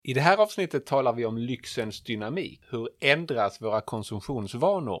I det här avsnittet talar vi om lyxens dynamik. Hur ändras våra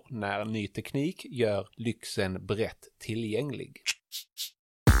konsumtionsvanor när ny teknik gör lyxen brett tillgänglig?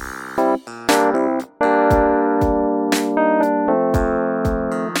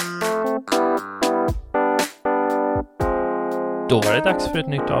 Då var det dags för ett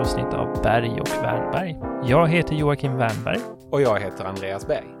nytt avsnitt av Berg och Wernberg. Jag heter Joakim Wernberg. Och jag heter Andreas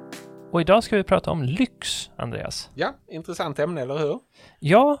Berg. Och idag ska vi prata om lyx, Andreas. Ja, intressant ämne, eller hur?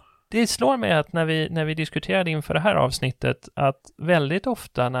 Ja, det slår mig att när vi diskuterade inför det här avsnittet att väldigt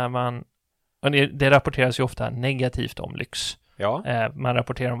ofta när man, och det rapporteras ju ofta negativt om lyx. Ja. Man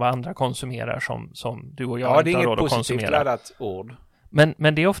rapporterar om vad andra konsumerar som du och jag Ja, det är inte har inget råd att positivt konsumera. laddat ord.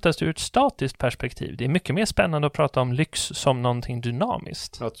 Men det är oftast ur ett statiskt perspektiv. Det är mycket mer spännande att prata om lyx som någonting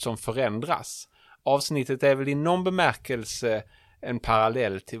dynamiskt. Något som förändras. Avsnittet är väl i någon bemärkelse en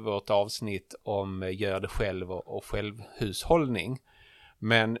parallell till vårt avsnitt om gör det själv och självhushållning.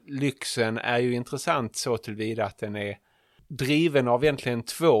 Men lyxen är ju intressant så tillvida att den är driven av egentligen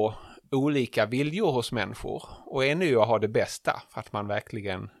två olika viljor hos människor. Och en är ju att ha det bästa för att man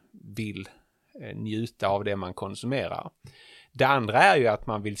verkligen vill njuta av det man konsumerar. Det andra är ju att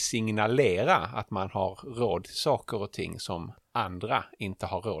man vill signalera att man har råd till saker och ting som andra inte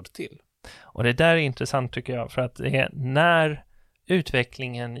har råd till. Och det där är intressant tycker jag, för att det är när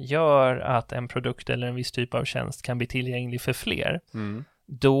utvecklingen gör att en produkt eller en viss typ av tjänst kan bli tillgänglig för fler,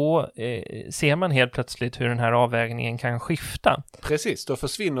 då ser man helt plötsligt hur den här avvägningen kan skifta. Precis, då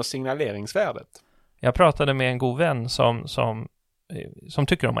försvinner signaleringsvärdet. Jag pratade med en god vän som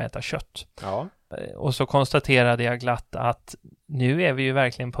tycker om att äta kött. Ja. Och så konstaterade jag glatt att nu är vi ju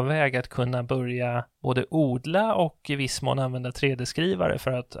verkligen på väg att kunna börja både odla och i viss mån använda 3D-skrivare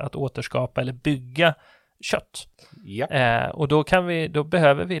för att återskapa eller bygga kött. Ja. Och då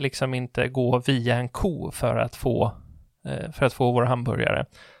behöver vi liksom inte gå via en ko för att få våra hamburgare.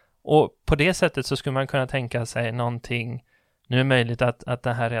 Och på det sättet så skulle man kunna tänka sig någonting. Nu är det möjligt att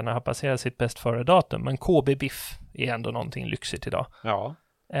det här redan har passerat sitt bäst före datum, men KB-biff är ändå någonting lyxigt idag. Ja.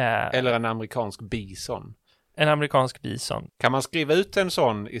 Eller en amerikansk bison. En amerikansk bison. Kan man skriva ut en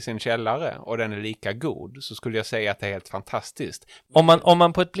sån i sin källare och den är lika god, så skulle jag säga att det är helt fantastiskt. Om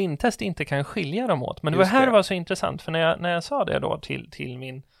man på ett blindtest inte kan skilja dem åt. Men det var så intressant, för när jag sa det då till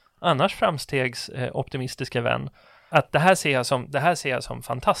min annars framstegs optimistiska vän, att det här ser jag som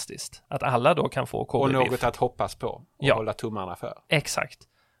fantastiskt. Att alla då kan få KB-biff. Och något att hoppas på och hålla tummarna för. Exakt.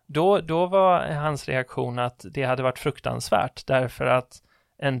 Då var hans reaktion att det hade varit fruktansvärt, därför att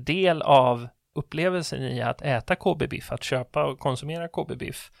en del av upplevelsen i att äta KB-biff, att köpa och konsumera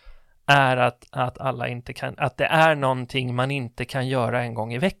KB-biff, är att alla inte kan, att det är någonting man inte kan göra en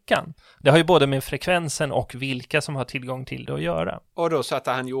gång i veckan. Det har ju både med frekvensen och vilka som har tillgång till det att göra. Och då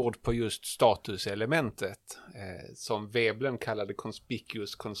satte han ord på just statuselementet som Veblen kallade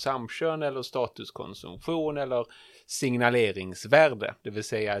conspicuous consumption eller statuskonsumtion eller signaleringsvärde. Det vill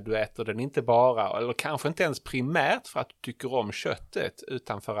säga du äter den inte bara, eller kanske inte ens primärt för att du tycker om köttet,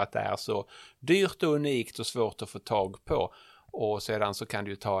 utan för att det är så dyrt och unikt och svårt att få tag på. Och sedan så kan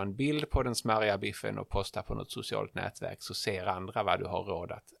du ta en bild på den smarriga biffen och posta på något socialt nätverk, så ser andra vad du har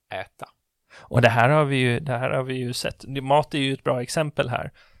råd att äta. Och det här har vi ju sett. Mat är ju ett bra exempel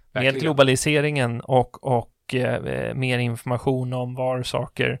här. Verkligen. Med globaliseringen och mer information om var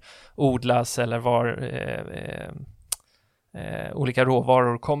saker odlas eller var olika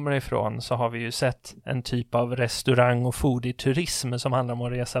råvaror kommer ifrån, så har vi ju sett en typ av restaurang- och foodie-turism som handlar om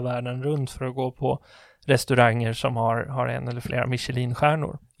att resa världen runt för att gå på restauranger som har en eller flera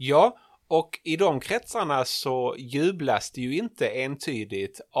Michelin-stjärnor. Ja, och i de kretsarna så jublas det ju inte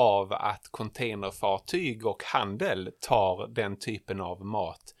entydigt av att containerfartyg och handel tar den typen av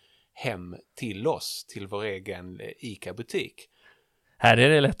mat hem till oss, till vår egen ICA-butik. Här är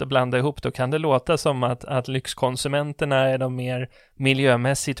det lätt att blanda ihop. Då kan det låta som att lyxkonsumenterna är de mer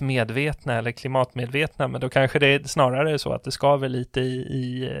miljömässigt medvetna eller klimatmedvetna, men då kanske det är snarare så att det skaver lite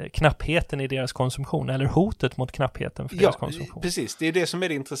i knappheten i deras konsumtion, eller hotet mot knappheten för deras konsumtion. Precis. Det är det som är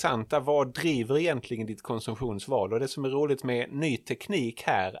det intressanta. Vad driver egentligen ditt konsumtionsval? Och det som är roligt med ny teknik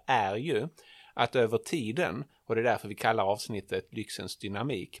här är ju att över tiden, och det är därför vi kallar avsnittet lyxens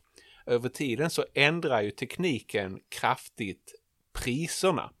dynamik, över tiden så ändrar ju tekniken kraftigt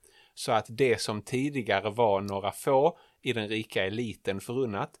priserna, så att det som tidigare var några få i den rika eliten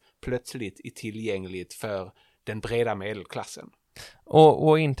förunnat plötsligt är tillgängligt för den breda medelklassen.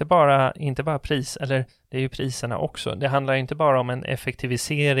 Och inte bara pris, eller det är ju priserna också. Det handlar inte bara om en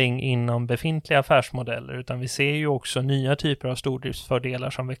effektivisering inom befintliga affärsmodeller, utan vi ser ju också nya typer av stordriftsfördelar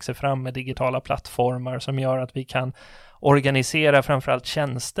som växer fram med digitala plattformar som gör att vi kan organisera framförallt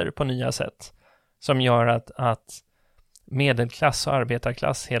tjänster på nya sätt. Som gör att medelklass och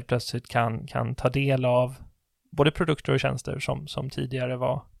arbetarklass helt plötsligt kan ta del av både produkter och tjänster som tidigare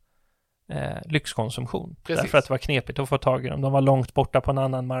var lyxkonsumtion. Precis. Därför att det var knepigt att få tag i dem. De var långt borta på en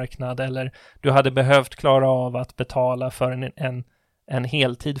annan marknad, eller du hade behövt klara av att betala för en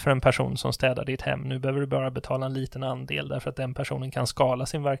heltid för en person som städar ditt hem. Nu behöver du bara betala en liten andel därför att den personen kan skala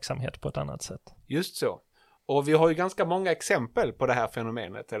sin verksamhet på ett annat sätt. Just så. Och vi har ju ganska många exempel på det här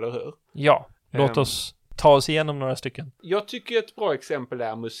fenomenet, eller hur? Ja, låt oss ta oss igenom några stycken. Jag tycker ett bra exempel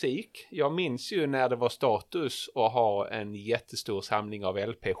är musik. Jag minns ju när det var status att ha en jättestor samling av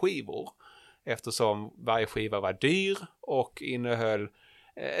LP-skivor. Eftersom varje skiva var dyr och innehöll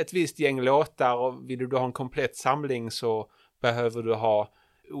ett visst gäng låtar, och vill du ha en komplett samling så behöver du ha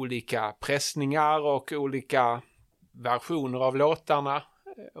olika pressningar och olika versioner av låtarna.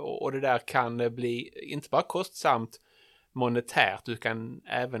 Och det där kan bli inte bara kostsamt monetärt utan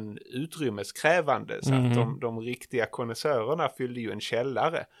även utrymmeskrävande. Så att de riktiga konnässörerna fyllde ju en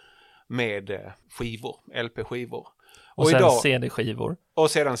källare med skivor, LP-skivor. Och sen idag, CD-skivor.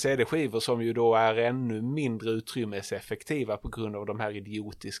 Och sedan CD-skivor som ju då är ännu mindre utrymmeseffektiva på grund av de här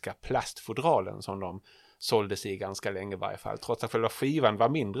idiotiska plastfodralen som de såldes i ganska länge i varje fall. Trots att själva skivan var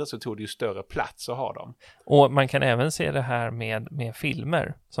mindre så tog det ju större plats att ha dem. Och man kan även se det här med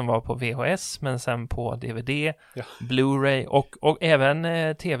filmer som var på VHS men sen på DVD, Blu-ray och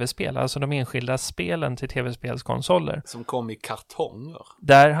även tv-spel, alltså de enskilda spelen till tv-spelskonsoler. Som kom i kartonger.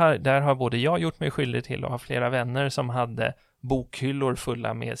 Där har både jag gjort mig skyldig till och har flera vänner som hade bokhyllor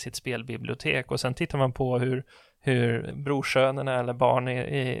fulla med sitt spelbibliotek, och sen tittar man på hur brorsönerna eller barn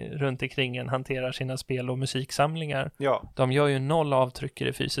runt omkring en hanterar sina spel- och musiksamlingar. Ja. De gör ju 0 avtryck i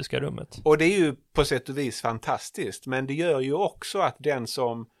det fysiska rummet. Och det är ju på sätt och vis fantastiskt, men det gör ju också att den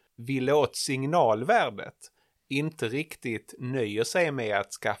som vill åt signalvärdet inte riktigt nöjer sig med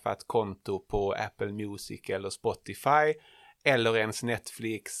att skaffa ett konto på Apple Music eller Spotify eller ens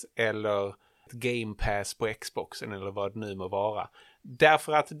Netflix eller Game Pass på Xboxen eller vad det nu må vara.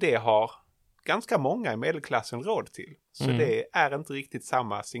 Därför att det har ganska många i medelklassen råd till. Så det är inte riktigt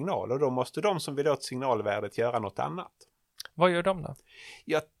samma signal, och då måste de som vill åt signalvärdet göra något annat. Vad gör de då?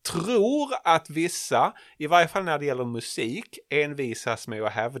 Jag tror att vissa, i varje fall när det gäller musik, envisas med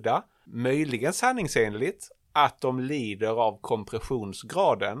att hävda, möjligen sanningsenligt, att de lider av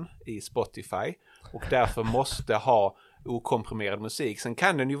kompressionsgraden i Spotify och därför måste ha okomprimerad musik. Sen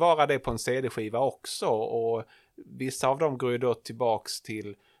kan den ju vara det på en CD-skiva också, och vissa av dem går ju då tillbaks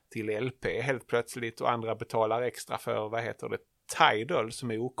till LP helt plötsligt, och andra betalar extra för, Tidal,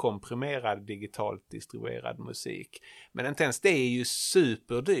 som är okomprimerad digitalt distribuerad musik. Men inte ens det är ju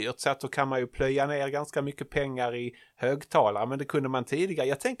superdyrt, så att då kan man ju plöja ner ganska mycket pengar i högtalare, men det kunde man tidigare.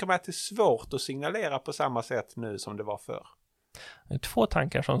 Jag tänker mig att det är svårt att signalera på samma sätt nu som det var förr. Det är 2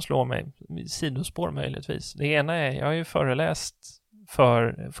 tankar som slår mig, sidospår möjligtvis. Det ena är, jag har ju föreläst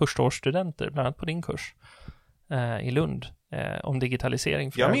för förstaårsstudenter, bland annat på din kurs i Lund, om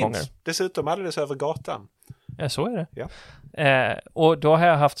digitalisering flera gånger. Jag minns, dessutom alldeles över gatan. Ja, så är det. Ja. Och då har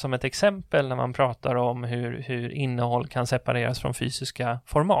jag haft som ett exempel när man pratar om hur innehåll kan separeras från fysiska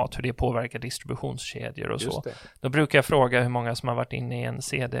format, hur det påverkar distributionskedjor och så. Då brukar jag fråga hur många som har varit inne i en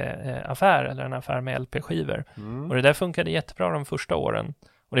CD-affär eller en affär med LP-skivor. Och det där funkade jättebra de första åren.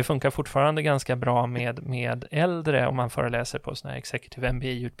 Och det funkar fortfarande ganska bra med äldre om man föreläser på såna här executive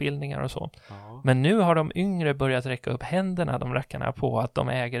MBA-utbildningar och så. Ja. Men nu har de yngre börjat räcka upp händerna, de rackarna, på att de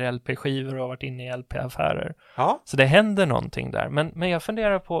äger LP-skivor och har varit inne i LP-affärer. Ja. Så det händer någonting där. Men jag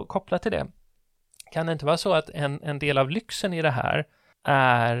funderar på, kopplat till det, kan det inte vara så att en del av lyxen i det här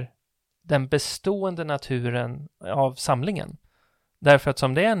är den bestående naturen av samlingen? Därför att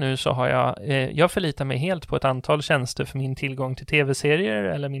som det är nu så har jag förlitar mig helt på ett antal tjänster för min tillgång till tv-serier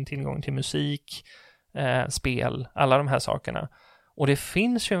eller min tillgång till musik, spel, alla de här sakerna. Och det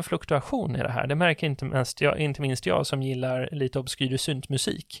finns ju en fluktuation i det här. Det märker inte minst jag som gillar lite obskyr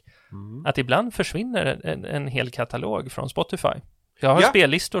syntmusik. Att ibland försvinner en hel katalog från Spotify. Jag har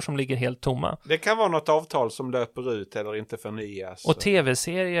spellistor som ligger helt tomma. Det kan vara något avtal som löper ut eller inte förnyas. Och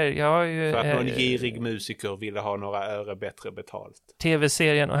tv-serier, jag har ju... För att någon girig musiker ville ha några öre bättre betalt.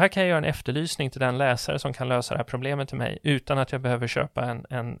 Tv-serien, och här kan jag göra en efterlysning till den läsare som kan lösa det här problemet till mig utan att jag behöver köpa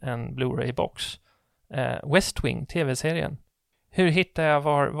en Blu-ray-box. West Wing, tv-serien. Hur hittar jag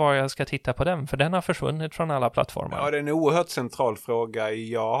var jag ska titta på den? För den har försvunnit från alla plattformar. Ja, det är en oerhört central fråga.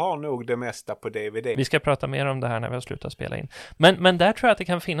 Jag har nog det mesta på DVD. Vi ska prata mer om det här när vi har slutat spela in. Men där tror jag att det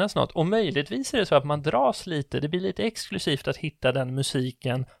kan finnas något. Och möjligtvis är det så att man dras lite. Det blir lite exklusivt att hitta den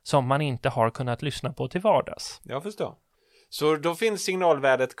musiken som man inte har kunnat lyssna på till vardags. Jag förstår. Så då finns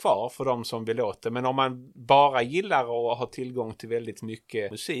signalvärdet kvar för de som vill åt det. Men om man bara gillar och har tillgång till väldigt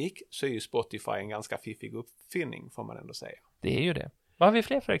mycket musik så är ju Spotify en ganska fiffig uppfinning, får man ändå säga. Det är ju det. Vad har vi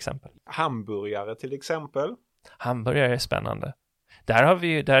fler för exempel? Hamburgare till exempel. Hamburgare är spännande.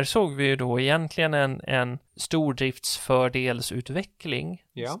 Där såg vi ju då egentligen en stordriftsfördelsutveckling.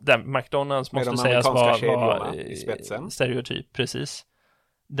 Ja. Där McDonalds Med måste de sägas amerikanska vara kedjorna i spetsen. stereotyp, precis.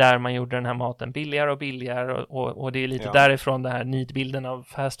 Där man gjorde den här maten billigare och billigare och det är lite Ja. därifrån den här nidbilden av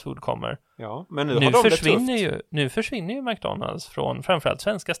fast food kommer. Ja, men nu har de Nu försvinner ju McDonalds från framförallt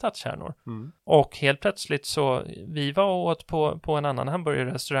svenska stadskärnor. Mm. Och helt plötsligt så, vi var åt på en annan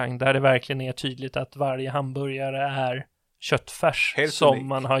hamburgerrestaurang där det verkligen är tydligt att varje hamburgare är köttfärs Helt som unik.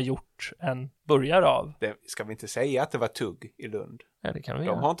 man har gjort en burgare av. Det ska vi inte säga att det var Tugg i Lund. Ja, det kan vi De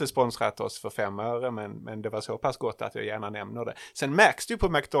göra. har inte sponsrat oss för 5 öre, men det var så pass gott att jag gärna nämner det. Sen märks det ju på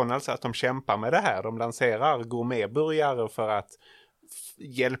McDonalds att de kämpar med det här. De lanserar gourmetburgare för att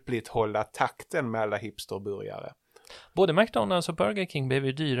hjälpligt hålla takten med alla hipsterburgare. Både McDonalds och Burger King blev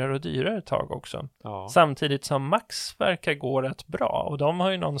ju dyrare och dyrare ett tag också. Ja. Samtidigt som Max verkar gå rätt bra. Och de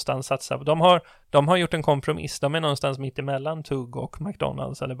har ju någonstans satsat. De har gjort en kompromiss. De är någonstans mitt emellan Tugg och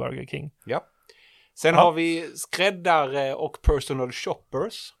McDonalds eller Burger King. Ja. Sen har vi skräddare och personal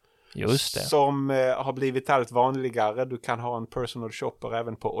shoppers. Just det. Som har blivit allt vanligare. Du kan ha en personal shopper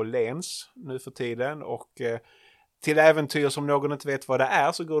även på Åhléns nu för tiden. Och till äventyr som någon inte vet vad det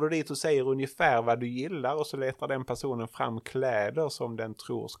är så går du dit och säger ungefär vad du gillar. Och så letar den personen fram kläder som den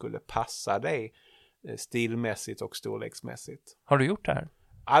tror skulle passa dig stilmässigt och storleksmässigt. Har du gjort det här?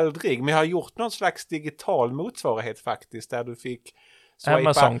 Aldrig, men jag har gjort någon slags digital motsvarighet faktiskt. Där du fick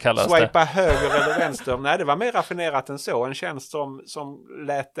Amazon kallas det. swipa höger eller vänster. Nej, det var mer raffinerat än så. En tjänst som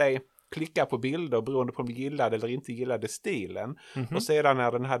lät dig klicka på bilder beroende på om du gillade eller inte gillade stilen. Mhm. Och sedan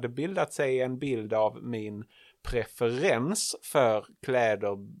när den hade bildat sig en bild av min preferens för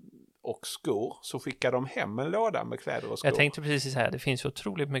kläder och skor så skickade de hem en låda med kläder och skor. Jag tänkte precis säga, det finns ju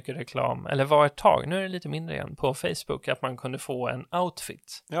otroligt mycket reklam, eller var ett tag, nu är det lite mindre igen, på Facebook att man kunde få en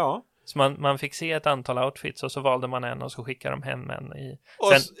outfit. Ja. Så man fick se ett antal outfits och så valde man en och så skickade de hem en i...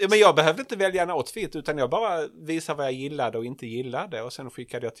 Men jag behövde inte välja en outfit utan jag bara visade vad jag gillade och inte gillade och sen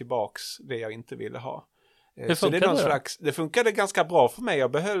skickade jag tillbaks det jag inte ville ha. Hur så det är funkade någon det? slags, det funkade ganska bra för mig.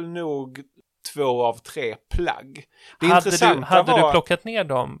 Jag behöll nog 2 av 3 plagg. Det Hade intressanta du plockat ner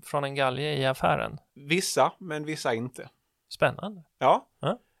dem från en galge i affären? vissa, men vissa inte. Spännande. Ja.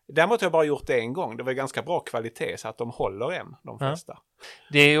 Ja. Däremot har jag bara gjort det en gång. Det var ganska bra kvalitet så att de håller än, de flesta.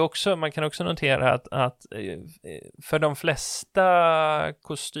 Det är ju också, man kan också notera att för de flesta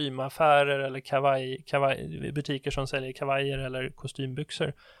kostymaffärer eller butiker som säljer kavajer eller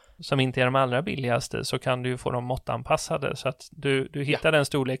kostymbyxor som inte är de allra billigaste så kan du ju få dem måttanpassade så att du hittar en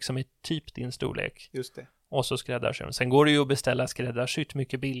storlek som är typ din storlek. Just det. Och så skräddarsym. Sen går det ju att beställa skräddarsytt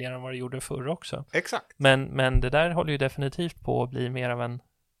mycket billigare än vad det gjorde förr också. Exakt. Men det där håller ju definitivt på att bli mer av en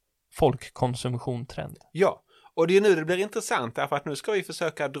folkkonsumtion-trend. Ja, och det är nu det blir intressant därför att nu ska vi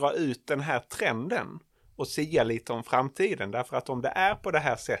försöka dra ut den här trenden och sia lite om framtiden. Därför att om det är på det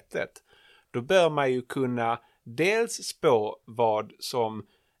här sättet då bör man ju kunna dels spå vad som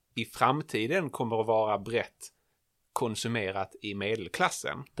i framtiden kommer att vara brett konsumerat i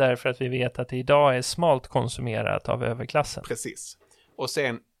medelklassen. Därför att vi vet att det idag är smalt konsumerat av överklassen. Precis. Och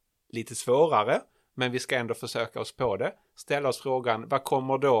sen lite svårare, men vi ska ändå försöka oss på det. Ställa oss frågan, vad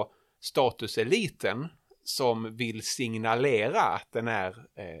kommer då statuseliten som vill signalera att den är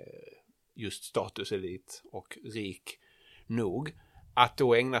just statuselit och rik nog att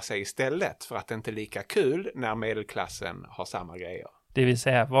då ägna sig istället för att det inte är lika kul när medelklassen har samma grejer. Det vill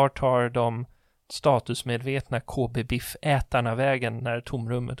säga, var tar de statusmedvetna KB-biff-ätarna vägen när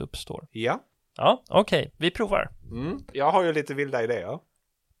tomrummet uppstår? Ja. Ja, okej. Vi provar. Jag har ju lite vilda idéer.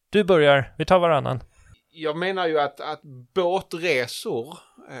 Du börjar. Vi tar varannan. Jag menar ju att båtresor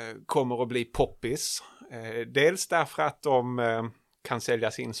kommer att bli poppis. Dels därför att de kan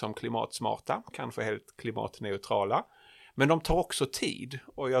säljas in som klimatsmarta, kanske helt klimatneutrala. Men de tar också tid.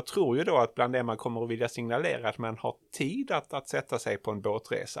 Och jag tror ju då att bland det man kommer att vilja signalera att man har tid att sätta sig på en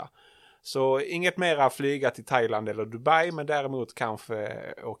båtresa. Så inget mera flyga till Thailand eller Dubai, men däremot kanske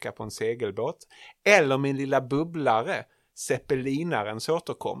åka på en segelbåt. Eller min lilla bubblare, zeppelinarens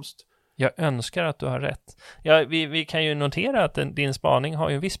återkomst. Jag önskar att du har rätt. Ja, vi kan ju notera att din spaning har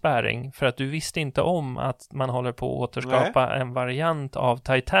ju en viss bäring för att du visste inte om att man håller på att återskapa en variant av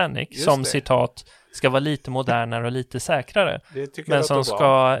Titanic Just som det. citat ska vara lite modernare och lite säkrare. Det tycker Men jag som låter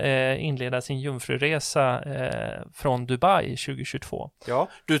bra. ska inleda sin jungfruresa från Dubai 2022. Ja,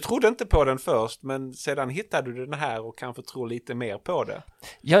 du trodde inte på den först, men sedan hittade du den här och kanske tror lite mer på det.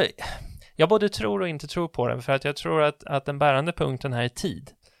 Jag både tror och inte tror på den, för att jag tror att den bärande punkten här är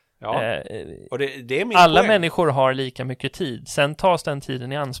tid. Ja, och det är min alla poäng. människor har lika mycket tid. Sen tas den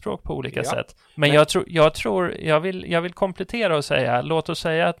tiden i anspråk på olika sätt. Men jag vill komplettera och säga, låt oss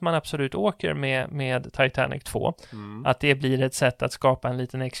säga att man absolut åker med Titanic 2. Att det blir ett sätt att skapa en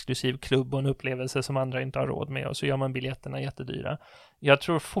liten exklusiv klubb och en upplevelse som andra inte har råd med, och så gör man biljetterna jättedyra. Jag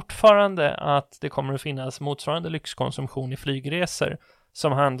tror fortfarande att det kommer att finnas motsvarande lyxkonsumtion i flygresor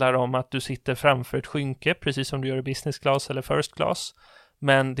som handlar om att du sitter framför ett skynke, precis som du gör i business class eller first class.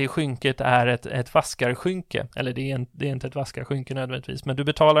 Men det skynket är ett vaskarskynke. Eller det är inte ett vaskarskynke nödvändigtvis. Men du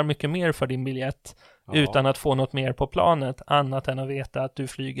betalar mycket mer för din biljett utan att få något mer på planet. Annat än att veta att du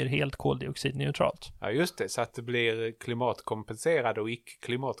flyger helt koldioxidneutralt. Ja, just det. Så att det blir klimatkompenserad och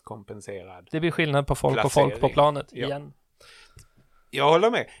icke-klimatkompenserad. Det blir skillnad på folk och folk på planet igen. Jag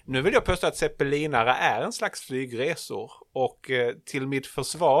håller med. Nu vill jag påstå att zeppelinare är en slags flygresor. Och till mitt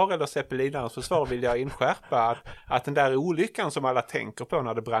försvar, eller zeppelinarens försvar, vill jag inskärpa att den där olyckan som alla tänker på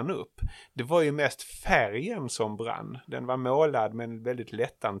när det brann upp, det var ju mest färgen som brann. Den var målad med en väldigt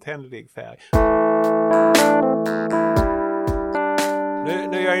lättantändlig färg.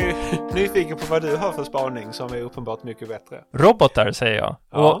 Nu är jag ju nyfiken på vad du har för spaning som är uppenbart mycket bättre. Robotar, säger jag.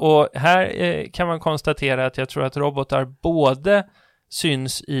 Ja. Och här kan man konstatera att jag tror att robotar både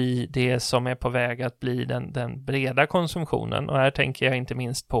syns i det som är på väg att bli den breda konsumtionen. Och här tänker jag inte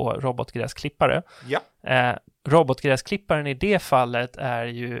minst på robotgräsklippare. Ja. Robotgräsklipparen i det fallet är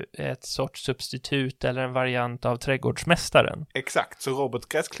ju ett sorts substitut eller en variant av trädgårdsmästaren. Exakt, så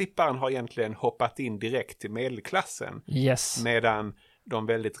robotgräsklipparen har egentligen hoppat in direkt till medelklassen. Yes. Medan de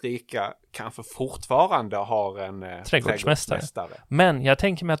väldigt rika kanske fortfarande har en trädgårdsmästare. Men jag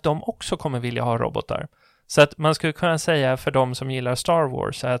tänker mig att de också kommer vilja ha robotar. Så att man skulle kunna säga för de som gillar Star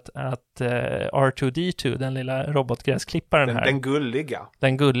Wars att R2-D2, den lilla robotgräsklipparen här. Den gulliga.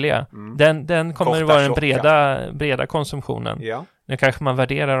 Den gulliga. Den kommer att vara den breda konsumtionen. Ja. Nu kanske man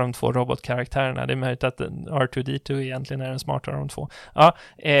värderar de två robotkaraktärerna. Det är möjligt att R2-D2 egentligen är den smartare av de två. Ja,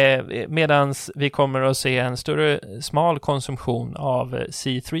 medans vi kommer att se en större smal konsumtion av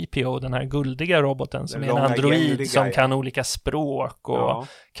C-3PO, den här guldiga roboten som är en android som kan olika språk och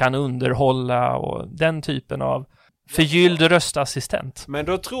kan underhålla och den typen av förgylld röstassistent. Men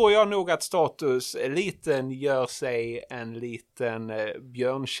då tror jag nog att Status-eliten gör sig en liten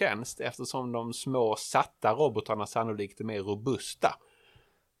björntjänst eftersom de små satta robotarna sannolikt är mer robusta.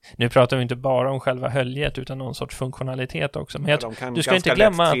 Nu pratar vi inte bara om själva höljet utan någon sorts funktionalitet också. Men de kan du ska inte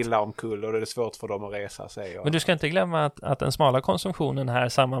glömma lätt trilla omkull och det är svårt för dem att resa sig. Men du ska inte glömma att den smala konsumtionen här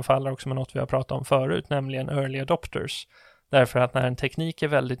sammanfaller också med något vi har pratat om förut, nämligen early adopters. Därför att när en teknik är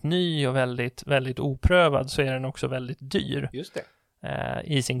väldigt ny och väldigt, väldigt oprövad så är den också väldigt dyr. Just det.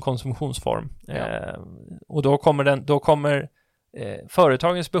 I sin konsumtionsform. Ja. Och då kommer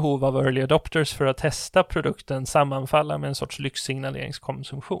företagens behov av early adopters för att testa produkten sammanfalla med en sorts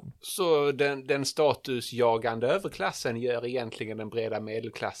lyxsignaleringskonsumtion. Så den statusjagande överklassen gör egentligen den breda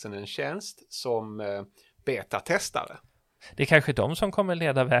medelklassen en tjänst som betatestare. Det är kanske de som kommer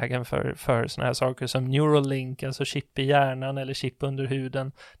leda vägen för såna här saker som Neuralink, alltså chip i hjärnan eller chip under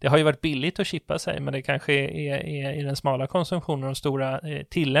huden. Det har ju varit billigt att chippa sig, men det kanske är i den smala konsumtionen de stora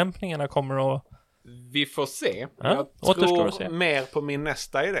tillämpningarna kommer att... Vi får se. Ja, jag tror mer på min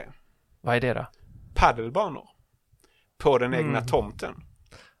nästa idé. Vad är det då? Paddelbanor. På den egna tomten.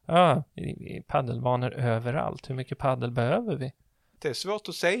 Ja, paddelbanor överallt. Hur mycket paddel behöver vi? Det är svårt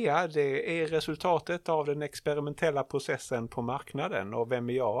att säga. Det är resultatet av den experimentella processen på marknaden. Och vem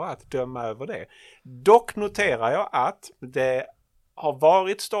är jag att döma över det? Dock noterar jag att det har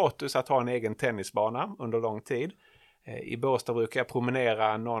varit status att ha en egen tennisbana under lång tid. I Båstad brukar jag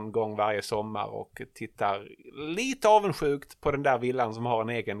promenera någon gång varje sommar och tittar lite avundsjukt på den där villan som har en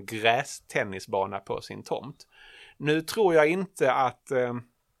egen grästennisbana på sin tomt. Nu tror jag inte att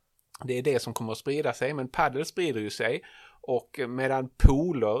det är det som kommer att sprida sig, men paddel sprider ju sig. Och medan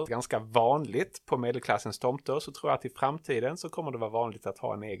pooler är ganska vanligt på medelklassens tomter så tror jag att i framtiden så kommer det vara vanligt att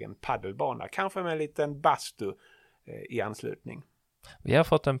ha en egen paddelbana. Kanske med en liten bastu i anslutning. Vi har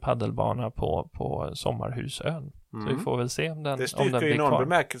fått en paddelbana på Sommarhusön. Så vi får väl se om den blir kvar. Det styrker i någon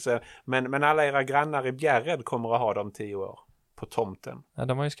bemärkelse. Men alla era grannar i Bjärred kommer att ha dem 10 år på tomten. Ja,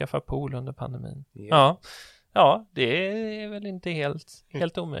 de har ju skaffat pool under pandemin. Ja, det är väl inte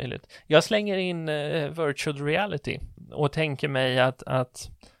helt omöjligt. Jag slänger in virtual reality och tänker mig att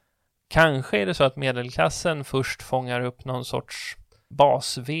kanske är det så att medelklassen först fångar upp någon sorts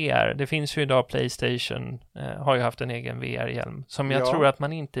bas-VR. Det finns ju idag PlayStation, har ju haft en egen VR-hjälm som jag tror att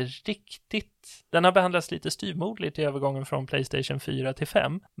man inte riktigt... Den har behandlats lite styvmoderligt i övergången från PlayStation 4 till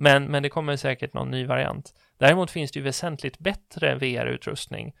 5, men det kommer säkert någon ny variant. Däremot finns det ju väsentligt bättre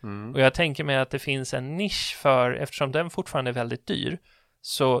VR-utrustning. Och jag tänker mig att det finns en nisch för, eftersom den fortfarande är väldigt dyr,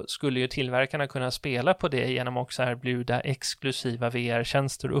 så skulle ju tillverkarna kunna spela på det genom också erbjuda exklusiva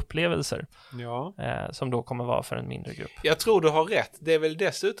VR-tjänster och upplevelser som då kommer vara för en mindre grupp. Jag tror du har rätt. Det är väl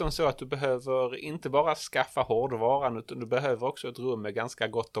dessutom så att du behöver inte bara skaffa hårdvaran, utan du behöver också ett rum med ganska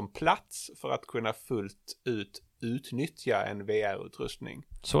gott om plats för att kunna fullt ut utnyttja en VR-utrustning.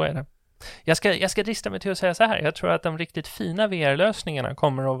 Så är det. Jag ska drista mig till att säga så här. Jag tror att de riktigt fina VR-lösningarna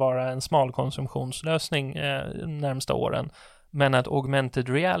kommer att vara en smalkonsumtionslösning närmsta åren. Men att augmented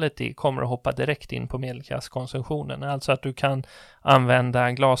reality kommer att hoppa direkt in på medelklasskonsumtionen. Alltså att du kan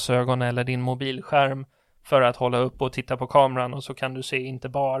använda glasögon eller din mobilskärm för att hålla upp och titta på kameran, och så kan du se inte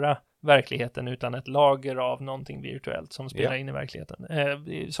bara verkligheten utan ett lager av någonting virtuellt som spelar in i verkligheten.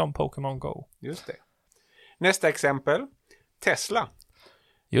 Som Pokémon Go. Just det. Nästa exempel. Tesla.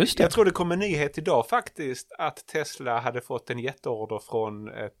 Just det. Jag tror det kom en nyhet idag faktiskt att Tesla hade fått en jätteorder från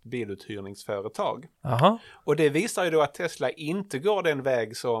ett biluthyrningsföretag. Aha. Och det visar ju då att Tesla inte går den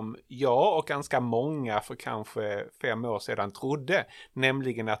väg som jag och ganska många för kanske 5 år sedan trodde.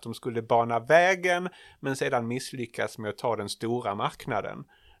 Nämligen att de skulle bana vägen men sedan misslyckas med att ta den stora marknaden.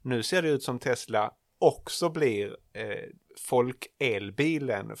 Nu ser det ut som Tesla också blir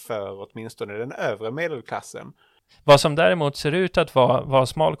folkelbilen för åtminstone den övre medelklassen. Vad som däremot ser ut att vara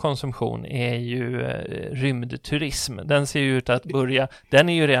smal konsumtion är ju rymdturism. Den ser ju ut att börja, den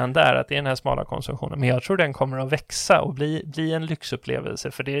är ju redan där, att det är den här smala konsumtionen. Men jag tror den kommer att växa och bli en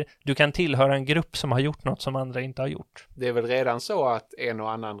lyxupplevelse. För du kan tillhöra en grupp som har gjort något som andra inte har gjort. Det är väl redan så att en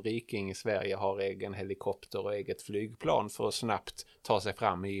och annan riking i Sverige har egen helikopter och eget flygplan för att snabbt ta sig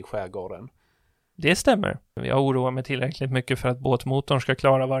fram i skärgården. Det stämmer. Jag oroar mig tillräckligt mycket för att båtmotorn ska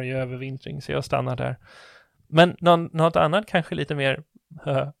klara varje övervintring, så jag stannar där. Men något annat kanske lite mer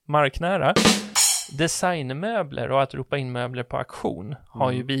marknära. Designmöbler och att ropa in möbler på auktion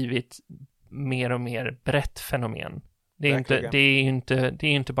har ju blivit mer och mer brett fenomen. Det är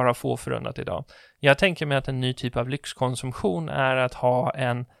inte bara få förunnat idag. Jag tänker mig att en ny typ av lyxkonsumtion är att ha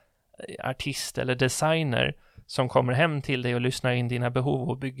en artist eller designer som kommer hem till dig och lyssnar in dina behov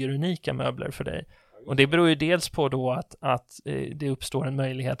och bygger unika möbler för dig. Och det beror ju dels på då att det uppstår en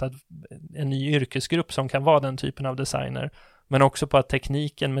möjlighet att en ny yrkesgrupp som kan vara den typen av designer, men också på att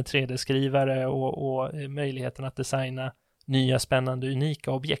tekniken med 3D-skrivare och möjligheten att designa nya spännande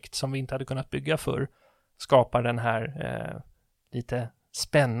unika objekt som vi inte hade kunnat bygga förr skapar den här lite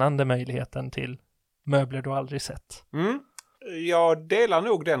spännande möjligheten till möbler du aldrig sett. Jag delar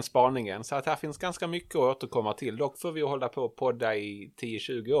nog den spaningen, så att här finns ganska mycket att återkomma till. Dock får vi hålla på och podda i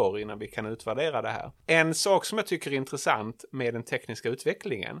 10-20 år innan vi kan utvärdera det här. En sak som jag tycker är intressant med den tekniska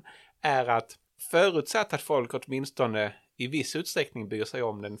utvecklingen är att förutsatt att folk åtminstone i viss utsträckning bryr sig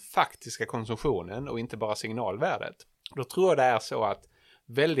om den faktiska konsumtionen och inte bara signalvärdet, då tror jag det är så att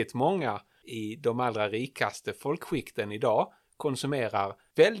väldigt många i de allra rikaste folkskikten idag konsumerar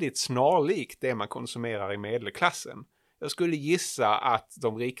väldigt snarlikt det man konsumerar i medelklassen. Jag skulle gissa att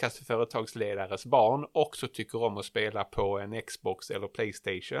de rikaste företagsledares barn också tycker om att spela på en Xbox eller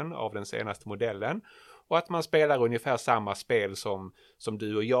PlayStation av den senaste modellen. Och att man spelar ungefär samma spel som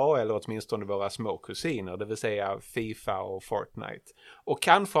du och jag, eller åtminstone våra små kusiner, det vill säga FIFA och Fortnite. Och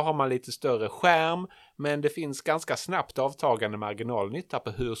kanske har man lite större skärm, men det finns ganska snabbt avtagande marginalnytta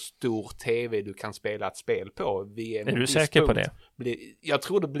på hur stor tv du kan spela ett spel på. Är du säker på det? Jag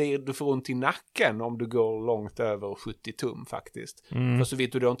tror du får ont i nacken om du går långt över 70 tum faktiskt. För så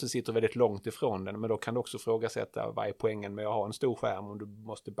vitt du då inte sitter väldigt långt ifrån den, men då kan du också ifrågasätta vad är poängen med att ha en stor skärm om du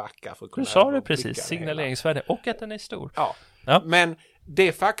måste backa för att kunna... Du sa det precis, signaleringsvärde och att den är stor. Ja. Men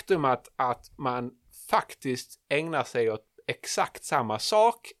det faktum att man faktiskt ägnar sig åt exakt samma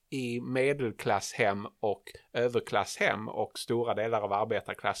sak i medelklasshem och överklasshem och stora delar av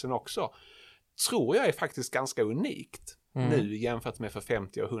arbetarklassen också, tror jag är faktiskt ganska unikt nu jämfört med för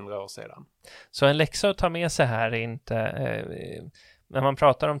 50 och 100 år sedan. Så en läxa att ta med sig här är inte... när man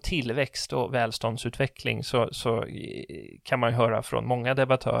pratar om tillväxt och välståndsutveckling så kan man ju höra från många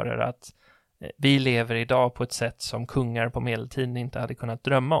debattörer att vi lever idag på ett sätt som kungar på medeltiden inte hade kunnat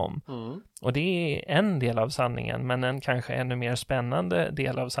drömma om. Och det är en del av sanningen, men en kanske ännu mer spännande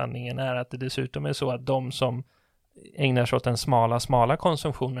del av sanningen är att det dessutom är så att de som ägnar sig åt den smala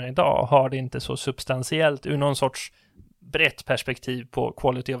konsumtionen idag har det inte så substantiellt ur någon sorts brett perspektiv på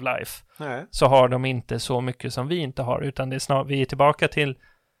quality of life. Nej. Så har de inte så mycket som vi inte har, utan det är vi är tillbaka till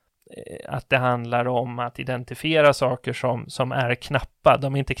att det handlar om att identifiera saker som är knappa.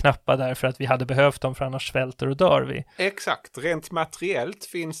 De är inte knappa därför att vi hade behövt dem, för annars svälter och dör vi. Exakt, rent materiellt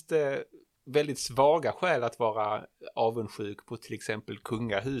finns det väldigt svaga skäl att vara avundsjuk på till exempel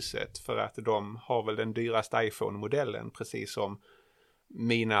kungahuset, för att de har väl den dyraste iPhone-modellen, precis som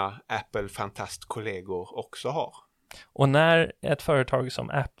mina Apple-fantastkollegor också har. Och när ett företag som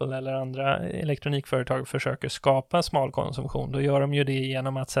Apple eller andra elektronikföretag försöker skapa smalkonsumtion, då gör de ju det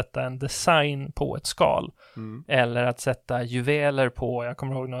genom att sätta en design på ett skal. Eller att sätta juveler på, jag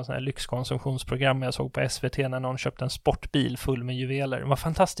kommer ihåg någon sån här lyxkonsumtionsprogram jag såg på SVT när någon köpte en sportbil full med juveler. Den var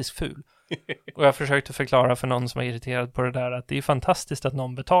fantastiskt ful. Och jag försökte förklara för någon som var irriterad på det där att det är fantastiskt att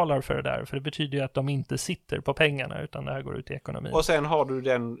någon betalar för det där, för det betyder ju att de inte sitter på pengarna utan det här går ut i ekonomin. Och sen har du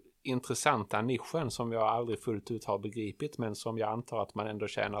den intressanta nischen som jag aldrig fullt ut har begripit, men som jag antar att man ändå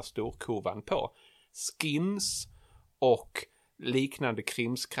tjänar storkovan på. Skins och liknande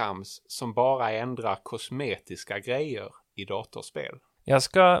krimskrams som bara ändrar kosmetiska grejer i datorspel. Jag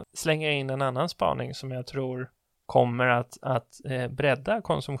ska slänga in en annan spaning som jag tror kommer att bredda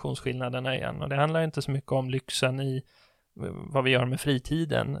konsumtionsskillnaderna igen. Och det handlar inte så mycket om lyxen i vad vi gör med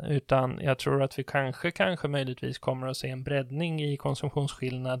fritiden, utan jag tror att vi kanske möjligtvis kommer att se en breddning i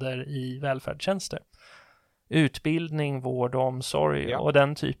konsumtionsskillnader i välfärdstjänster. Utbildning, vård och omsorg och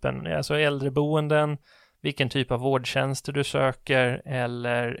den typen, alltså äldreboenden, vilken typ av vårdtjänster du söker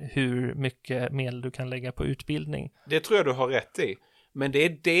eller hur mycket medel du kan lägga på utbildning. Det tror jag du har rätt i. Men det är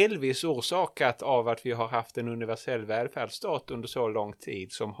delvis orsakat av att vi har haft en universell välfärdsstat under så lång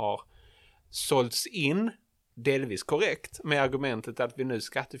tid som har sålts in, delvis korrekt, med argumentet att vi nu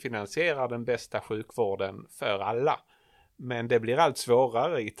skattefinansierar den bästa sjukvården för alla. Men det blir allt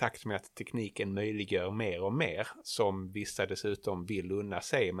svårare i takt med att tekniken möjliggör mer och mer, som vissa dessutom vill unna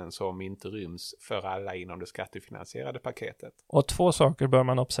sig men som inte ryms för alla inom det skattefinansierade paketet. Och 2 saker bör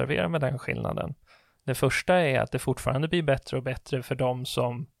man observera med den skillnaden. Det första är att det fortfarande blir bättre och bättre för de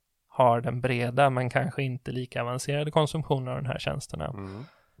som har den breda men kanske inte lika avancerade konsumtionen av de här tjänsterna.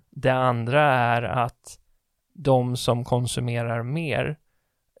 Det andra är att de som konsumerar mer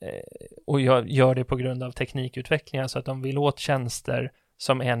och gör det på grund av teknikutveckling, så att de vill åt tjänster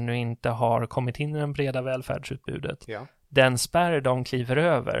som ännu inte har kommit in i den breda välfärdsutbudet. Den spärr de kliver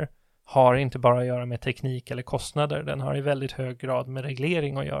över har inte bara att göra med teknik eller kostnader, den har i väldigt hög grad med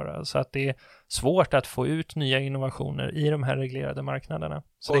reglering att göra, så att det är svårt att få ut nya innovationer i de här reglerade marknaderna.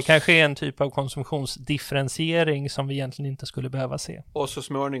 Så det kanske är en typ av konsumtionsdifferentiering som vi egentligen inte skulle behöva se. Och så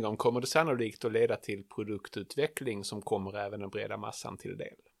småningom kommer det sannolikt att leda till produktutveckling som kommer även den breda massan till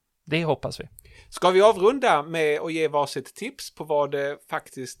del. Det hoppas vi. Ska vi avrunda med att ge varsitt tips på vad det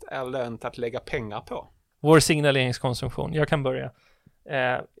faktiskt är lönt att lägga pengar på? Vår signaleringskonsumtion, jag kan börja.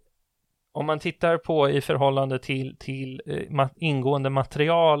 Om man tittar på i förhållande till ingående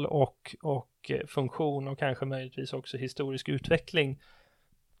material och funktion och kanske möjligtvis också historisk utveckling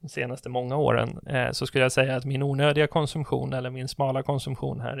de senaste många åren, så skulle jag säga att min onödiga konsumtion eller min smala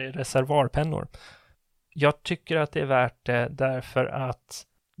konsumtion här är reservoarpennor. Jag tycker att det är värt det därför att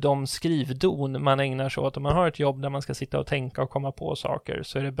de skrivdon man ägnar sig åt, om man har ett jobb där man ska sitta och tänka och komma på saker,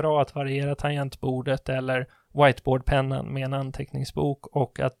 så är det bra att variera tangentbordet eller whiteboardpennan med en anteckningsbok,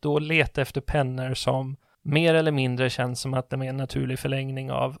 och att då leta efter pennor som mer eller mindre känns som att de är en naturlig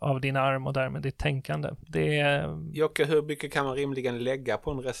förlängning av din arm och därmed ditt tänkande. Jocke, hur mycket kan man rimligen lägga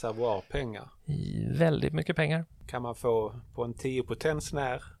på en reservoar pengar? Väldigt mycket pengar. Kan man få på en 10-potens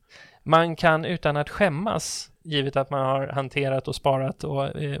när? Man kan utan att skämmas, givet att man har hanterat och sparat och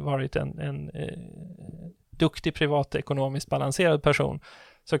varit en duktig privatekonomiskt balanserad person,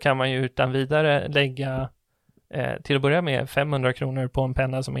 så kan man ju utan vidare lägga till att börja med 500 kronor på en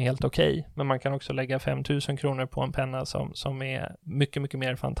penna som är helt okej. Men man kan också lägga 5000 kronor på en penna som är mycket, mycket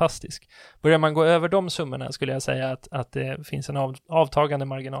mer fantastisk. Börjar man gå över de summorna skulle jag säga att det finns en avtagande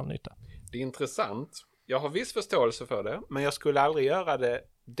marginalnytta. Det är intressant. Jag har viss förståelse för det, men jag skulle aldrig göra det,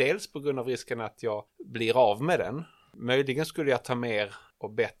 dels på grund av risken att jag blir av med den. Möjligen skulle jag ta mer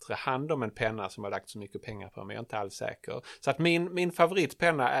och bättre hand om en penna som jag lagt så mycket pengar på, men jag är inte alls säker. Så att min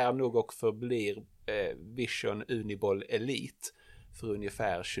favoritpenna är nog och förblir Vision Uniball Elite för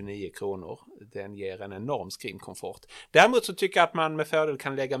ungefär 29 kronor. Den ger en enorm skrivkomfort. Däremot så tycker jag att man med fördel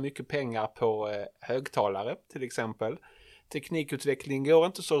kan lägga mycket pengar på högtalare till exempel. Teknikutveckling går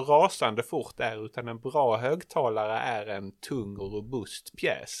inte så rasande fort där, utan en bra högtalare är en tung och robust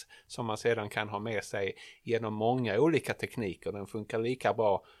pjäs som man sedan kan ha med sig genom många olika tekniker. Den funkar lika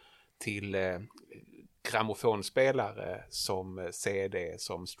bra till grammofonspelare, som CD,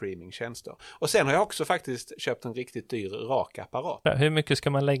 som streamingtjänster. Och sen har jag också faktiskt köpt en riktigt dyr rakapparat. Hur mycket ska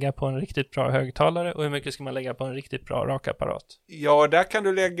man lägga på en riktigt bra högtalare och hur mycket ska man lägga på en riktigt bra rakapparat? Ja, där kan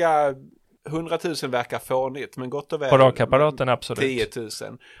du lägga 100 000 verkar fånigt, men gott och väl på rakapparaten, absolut. 10 000.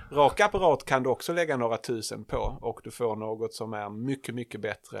 Rakapparat kan du också lägga några tusen på och du får något som är mycket, mycket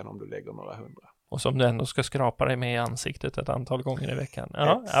bättre än om du lägger några hundra. Och som du ändå ska skrapa dig med i ansiktet ett antal gånger i veckan.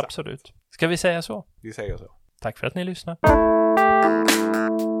 Ja, Exakt. absolut. Ska vi säga så? Vi säger så. Tack för att ni lyssnar.